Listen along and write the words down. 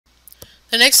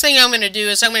The next thing I'm going to do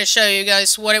is I'm going to show you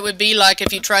guys what it would be like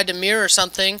if you tried to mirror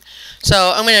something.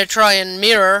 So I'm going to try and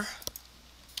mirror,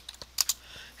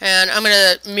 and I'm going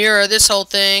to mirror this whole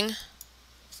thing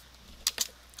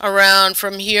around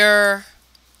from here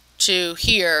to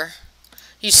here.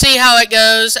 You see how it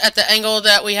goes at the angle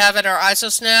that we have at our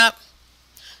IsoSnap?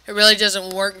 It really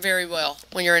doesn't work very well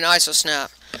when you're in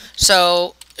IsoSnap.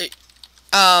 So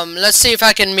let's see if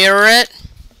I can mirror it.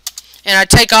 And I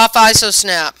take off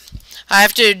IsoSnap. I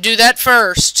have to do that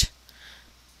first.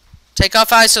 Take off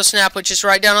IsoSnap, which is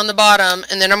right down on the bottom,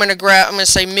 and then I'm going to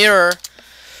say mirror,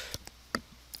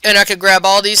 and I could grab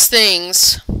all these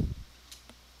things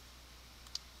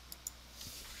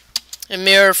and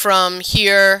mirror from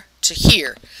here to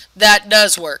here. That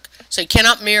does work. So you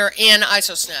cannot mirror in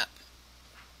IsoSnap.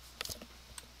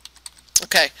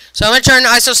 Okay, so I'm going to turn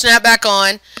IsoSnap back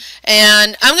on,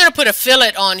 and I'm going to put a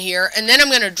fillet on here, and then I'm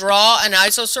going to draw an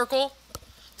isocircle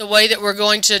the way that we're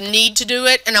going to need to do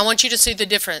it, and I want you to see the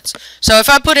difference. So if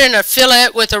I put in a fillet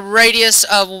with a radius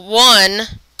of 1,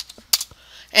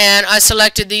 and I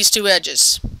selected these two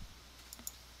edges.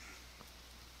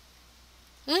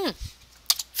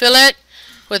 Fillet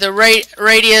with a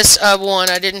radius of 1.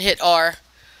 I didn't hit R.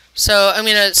 So I'm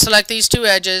going to select these two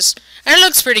edges, and it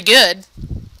looks pretty good.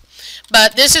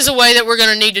 But this is a way that we're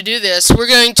going to need to do this. We're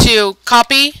going to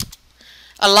copy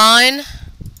a line,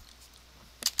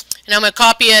 and I'm going to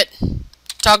copy it,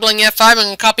 toggling F5, I'm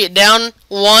going to copy it down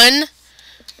 1,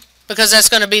 because that's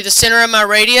going to be the center of my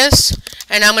radius.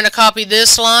 And I'm going to copy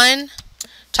this line,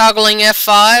 toggling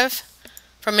F5,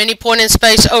 from any point in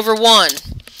space over 1.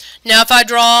 Now if I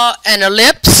draw an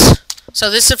ellipse, so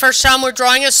this is the first time we're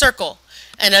drawing a circle,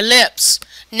 an ellipse.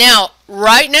 Now,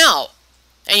 right now,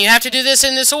 and you have to do this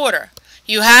in this order,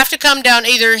 you have to come down,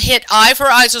 either hit I for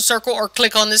isocircle or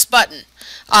click on this button.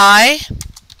 I,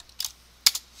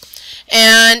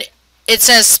 and it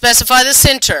says specify the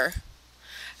center.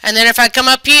 And then if I come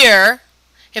up here,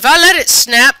 if I let it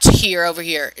snap to here, over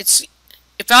here, if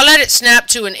I let it snap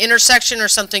to an intersection or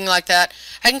something like that,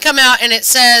 I can come out and it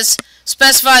says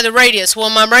specify the radius. Well,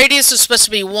 my radius is supposed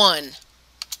to be 1.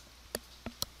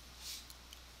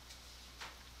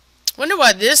 Wonder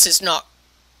why this is not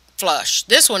flush.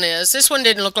 This one is. This one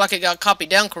didn't look like it got copied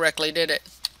down correctly, did it?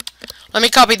 Let me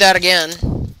copy that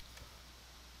again.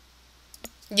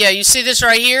 Yeah, you see this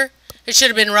right here? It should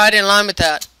have been right in line with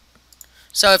that.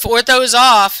 So if ortho is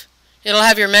off, it'll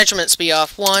have your measurements be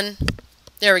off. 1.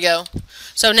 There we go.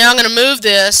 So now I'm going to move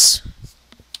this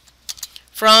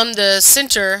from the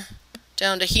center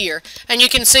down to here. And you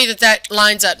can see that that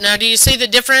lines up. Now, do you see the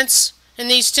difference in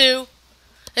these two?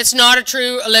 It's not a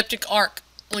true elliptic arc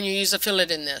when you use a fillet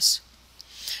in this.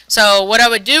 So what I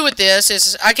would do with this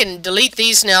is I can delete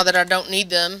these now that I don't need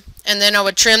them. And then I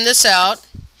would trim this out.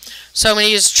 So I'm going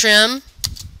to use trim,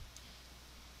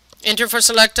 enter for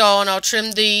select all, and I'll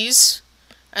trim these,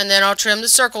 and then I'll trim the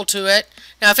circle to it.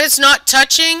 Now if it's not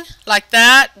touching like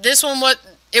that, this one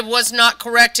it was not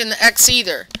correct in the X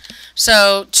either.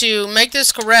 So to make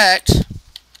this correct,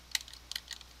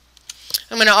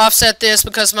 I'm going to offset this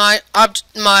because my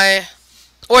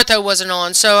ortho wasn't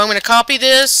on. So I'm going to copy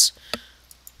this,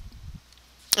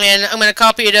 and I'm going to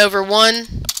copy it over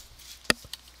 1.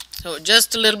 So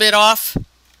just a little bit off.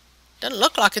 Doesn't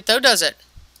look like it though, does it?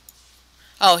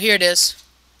 Oh, here it is.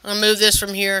 I'm going to move this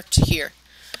from here to here.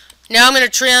 Now I'm going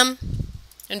to trim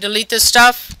and delete this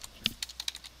stuff.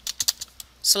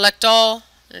 Select all.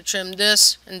 I'm going to trim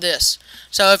this and this.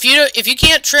 So if you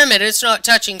can't trim it, it's not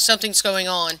touching, something's going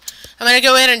on. I'm going to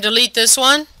go ahead and delete this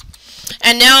one.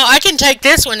 And now I can take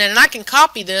this one and I can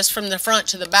copy this from the front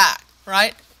to the back,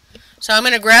 right? So I'm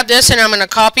going to grab this and I'm going to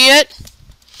copy it.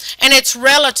 And it's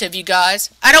relative, you guys.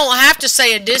 I don't have to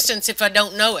say a distance if I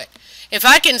don't know it. If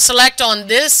I can select on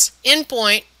this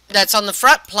endpoint that's on the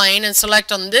front plane and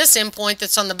select on this endpoint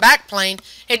that's on the back plane,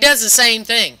 it does the same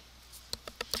thing.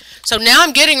 So now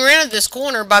I'm getting rid of this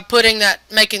corner by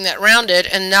making that rounded,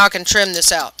 and now I can trim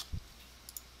this out.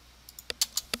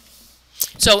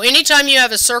 So anytime you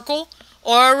have a circle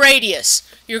or a radius,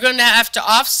 you're going to have to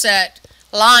offset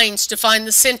lines to find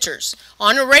the centers.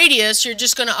 On a radius, you're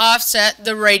just going to offset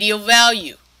the radial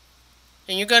value.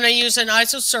 And you're going to use an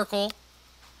isocircle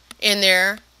in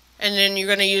there, and then you're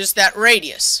going to use that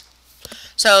radius.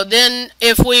 So then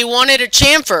if we wanted a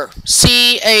chamfer,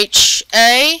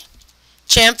 C-H-A,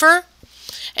 chamfer,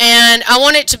 and I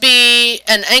want it to be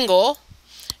an angle,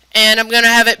 and I'm going to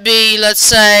have it be, let's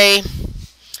say,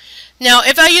 now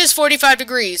if I use 45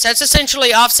 degrees, that's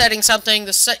essentially offsetting something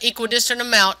the equidistant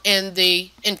amount in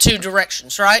two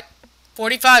directions, right?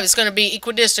 45 is going to be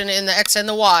equidistant in the X and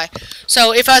the Y.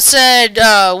 So if I said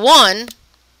 1,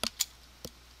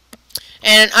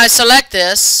 and I select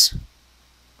this,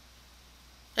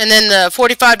 and then the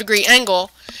 45-degree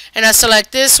angle, and I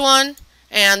select this one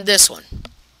and this one.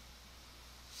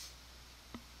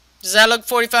 Does that look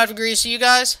 45 degrees to you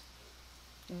guys?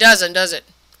 It doesn't, does it?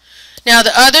 Now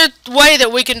the other way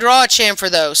that we can draw a chamfer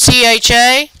though,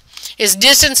 CHA, is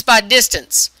distance by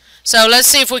distance. So let's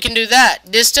see if we can do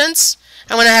that. Distance,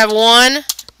 I'm going to have 1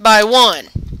 by 1.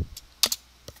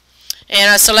 And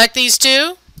I select these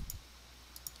two.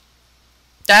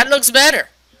 That looks better.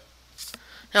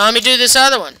 Now let me do this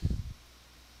other one.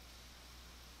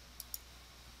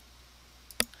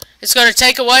 It's going to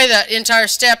take away that entire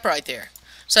step right there.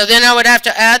 So then I would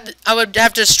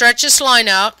have to stretch this line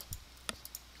out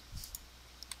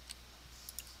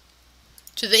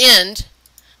to the end,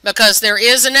 because there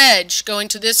is an edge going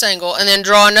to this angle, and then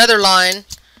draw another line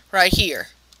right here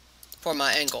for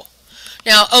my angle.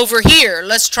 Now over here,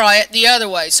 let's try it the other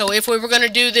way. So if we were going to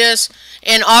do this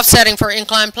in offsetting for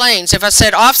inclined planes, if I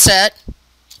said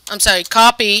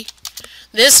copy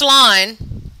this line,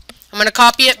 I'm going to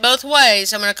copy it both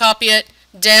ways. I'm going to copy it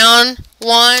down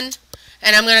 1,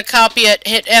 and I'm going to copy it,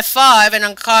 hit F5, and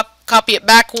I'm going to copy it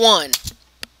back 1.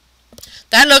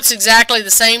 That looks exactly the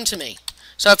same to me.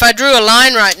 So if I drew a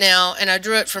line right now, and I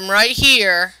drew it from right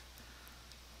here,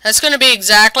 that's going to be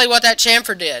exactly what that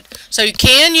chamfer did. So you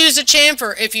can use a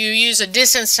chamfer if you use a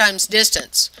distance times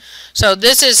distance. So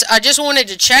this is, I just wanted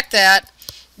to check that.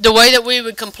 The way that we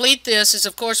would complete this is,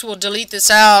 of course, we'll delete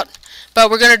this out, but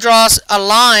we're going to draw a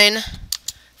line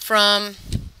from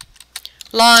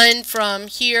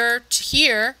here to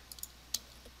here,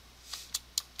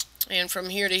 and from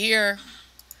here to here,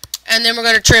 and then we're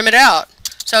going to trim it out.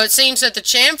 So it seems that the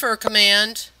chamfer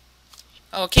command,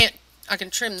 I can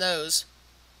trim those.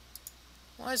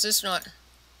 Why is this not?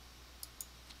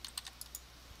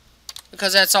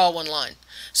 Because that's all one line.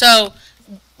 So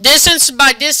distance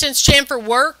by distance chamfer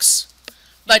works,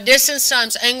 but distance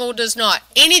times angle does not.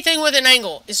 Anything with an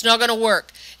angle is not going to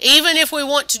work. Even if we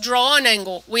want to draw an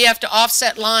angle, we have to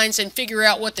offset lines and figure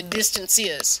out what the distance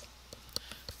is.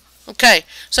 Okay,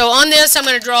 so on this I'm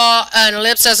going to draw an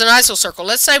ellipse as an isocircle.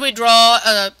 Let's say we draw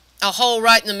a hole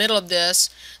right in the middle of this.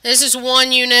 This is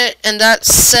 1 unit and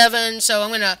that's 7, so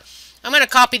I'm going to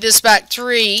copy this back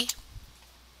 3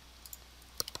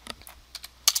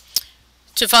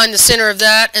 to find the center of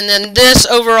that, and then this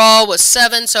overall was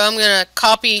 7, so I'm going to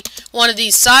copy one of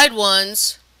these side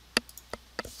ones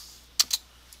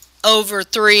over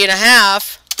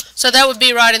 3.5, so that would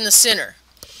be right in the center.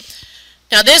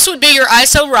 Now this would be your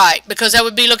ISO right, because that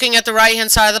would be looking at the right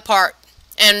hand side of the part,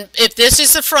 and if this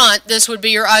is the front, this would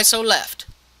be your ISO left,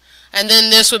 and then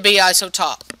this would be ISO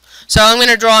top. So I'm going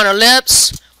to draw an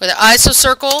ellipse with an ISO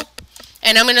circle,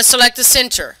 and I'm going to select the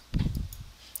center.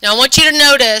 Now I want you to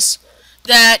notice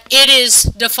that it is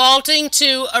defaulting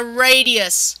to a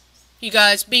radius. You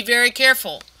guys, be very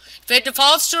careful. If it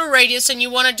defaults to a radius and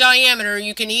you want a diameter,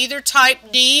 you can either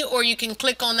type D or you can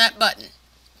click on that button.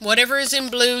 Whatever is in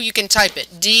blue, you can type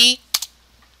it, D,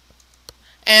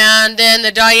 and then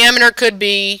the diameter could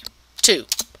be 2.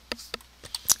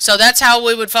 So that's how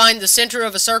we would find the center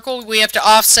of a circle. We have to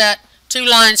offset 2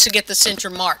 lines to get the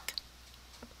center mark.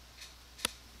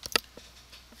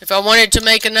 If I wanted to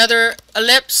make another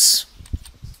ellipse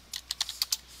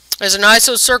as an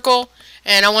ISO circle,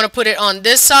 and I want to put it on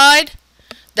this side,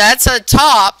 that's a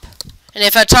top, and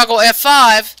if I toggle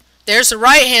F5, there's the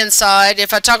right hand side.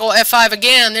 If I toggle F5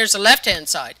 again, there's the left hand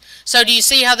side. So do you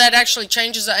see how that actually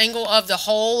changes the angle of the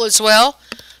hole as well?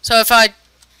 So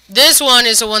this one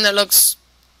is the one that looks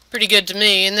pretty good to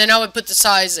me, and then I would put the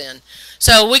size in.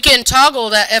 So we can toggle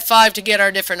that F5 to get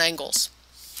our different angles.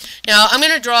 Now I'm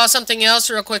going to draw something else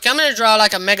real quick. I'm going to draw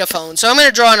like a megaphone. So I'm going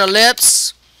to draw an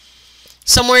ellipse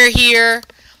somewhere here.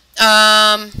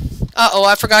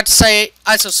 I forgot to say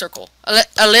isocircle.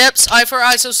 Ellipse, I for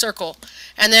isocircle.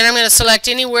 And then I'm going to select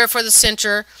anywhere for the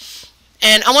center.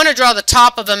 And I want to draw the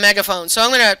top of a megaphone. So I'm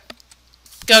going to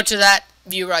go to that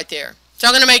view right there. So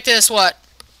I'm going to make this, what?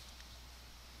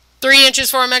 3 inches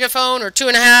for a megaphone, or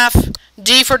 2.5.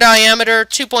 D for diameter,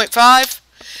 2.5.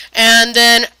 And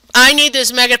then I need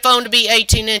this megaphone to be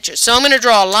 18 inches. So I'm going to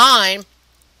draw a line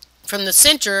from the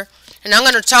center, and I'm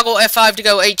going to toggle F5 to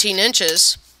go 18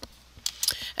 inches.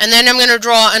 And then I'm going to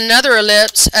draw another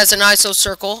ellipse as an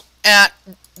isocircle at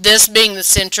this being the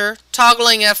center,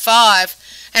 toggling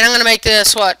F5, and I'm going to make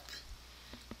this, what,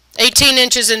 18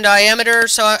 inches in diameter,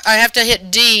 so I have to hit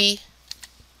D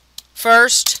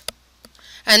first,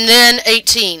 and then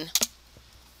 18.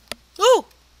 Ooh!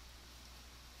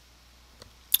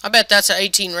 I bet that's an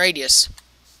 18 radius.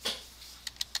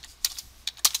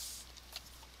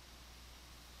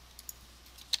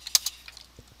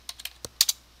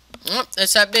 Oh,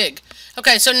 that's that big.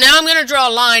 Okay, so now I'm going to draw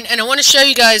a line, and I want to show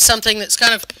you guys something that's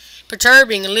kind of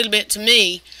perturbing a little bit to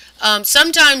me.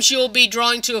 Sometimes you'll be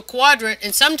drawing to a quadrant,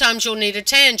 and sometimes you'll need a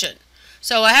tangent.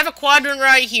 So I have a quadrant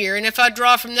right here, and if I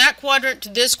draw from that quadrant to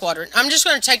this quadrant, I'm just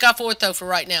going to take off ortho for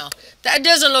right now. That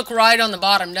doesn't look right on the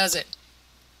bottom, does it?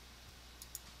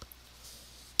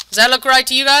 Does that look right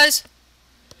to you guys?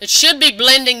 It should be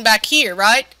blending back here,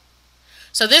 right?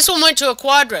 So this one went to a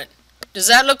quadrant. Does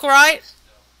that look right?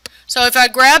 So if I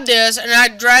grab this and I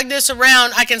drag this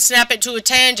around, I can snap it to a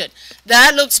tangent.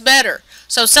 That looks better.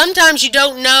 So sometimes you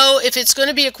don't know if it's going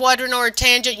to be a quadrant or a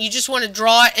tangent. You just want to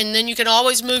draw it, and then you can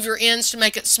always move your ends to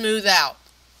make it smooth out.